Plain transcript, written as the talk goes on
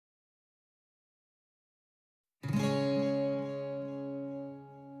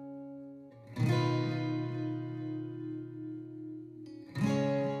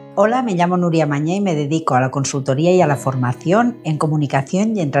Hola, me llamo Nuria Mañé y me dedico a la consultoría y a la formación en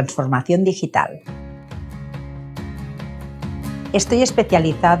comunicación y en transformación digital. Estoy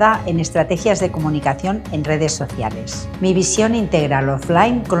especializada en estrategias de comunicación en redes sociales. Mi visión integra lo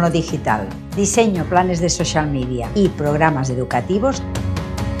offline con lo digital. Diseño planes de social media y programas educativos.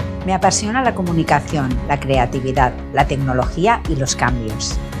 Me apasiona la comunicación, la creatividad, la tecnología y los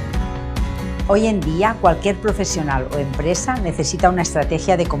cambios. Hoy en día, cualquier profesional o empresa necesita una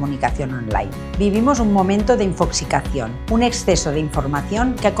estrategia de comunicación online. Vivimos un momento de infoxicación, un exceso de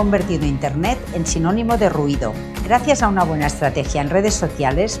información que ha convertido Internet en sinónimo de ruido. Gracias a una buena estrategia en redes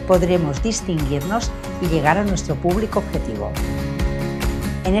sociales, podremos distinguirnos y llegar a nuestro público objetivo.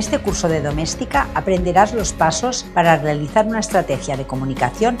 En este curso de Domestika aprenderás los pasos para realizar una estrategia de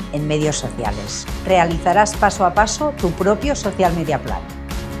comunicación en medios sociales. Realizarás paso a paso tu propio social media plan.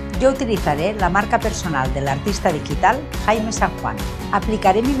 Yo utilizaré la marca personal del artista digital Jaime San Juan.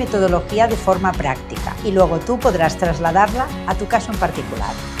 Aplicaré mi metodología de forma práctica y luego tú podrás trasladarla a tu caso en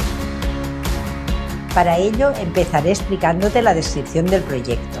particular. Para ello empezaré explicándote la descripción del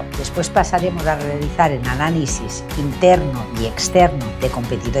proyecto. Después pasaremos a realizar el análisis interno y externo de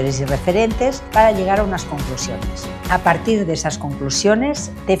competidores y referentes para llegar a unas conclusiones. A partir de esas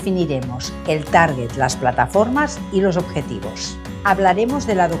conclusiones definiremos el target, las plataformas y los objetivos. Hablaremos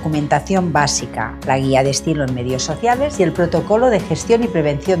de la documentación básica, la guía de estilo en medios sociales y el protocolo de gestión y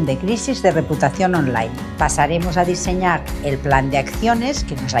prevención de crisis de reputación online. Pasaremos a diseñar el plan de acciones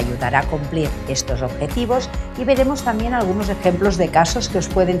que nos ayudará a cumplir estos objetivos y veremos también algunos ejemplos de casos que os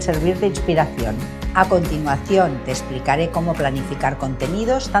pueden servir de inspiración. A continuación te explicaré cómo planificar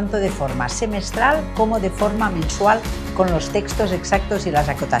contenidos tanto de forma semestral como de forma mensual con los textos exactos y las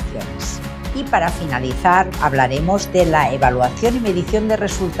acotaciones. Y para finalizar hablaremos de la evaluación y medición de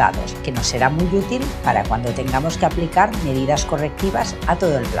resultados, que nos será muy útil para cuando tengamos que aplicar medidas correctivas a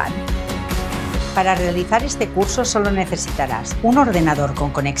todo el plan. Para realizar este curso solo necesitarás un ordenador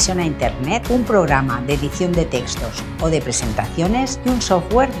con conexión a Internet, un programa de edición de textos o de presentaciones y un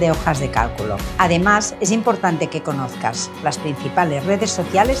software de hojas de cálculo. Además, es importante que conozcas las principales redes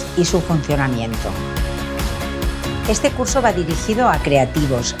sociales y su funcionamiento. Este curso va dirigido a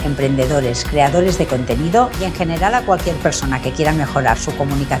creativos, emprendedores, creadores de contenido y en general a cualquier persona que quiera mejorar su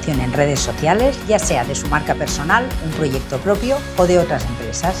comunicación en redes sociales, ya sea de su marca personal, un proyecto propio o de otras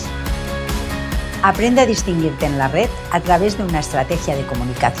empresas. Aprende a distinguirte en la red a través de una estrategia de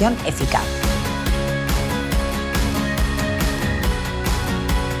comunicación eficaz.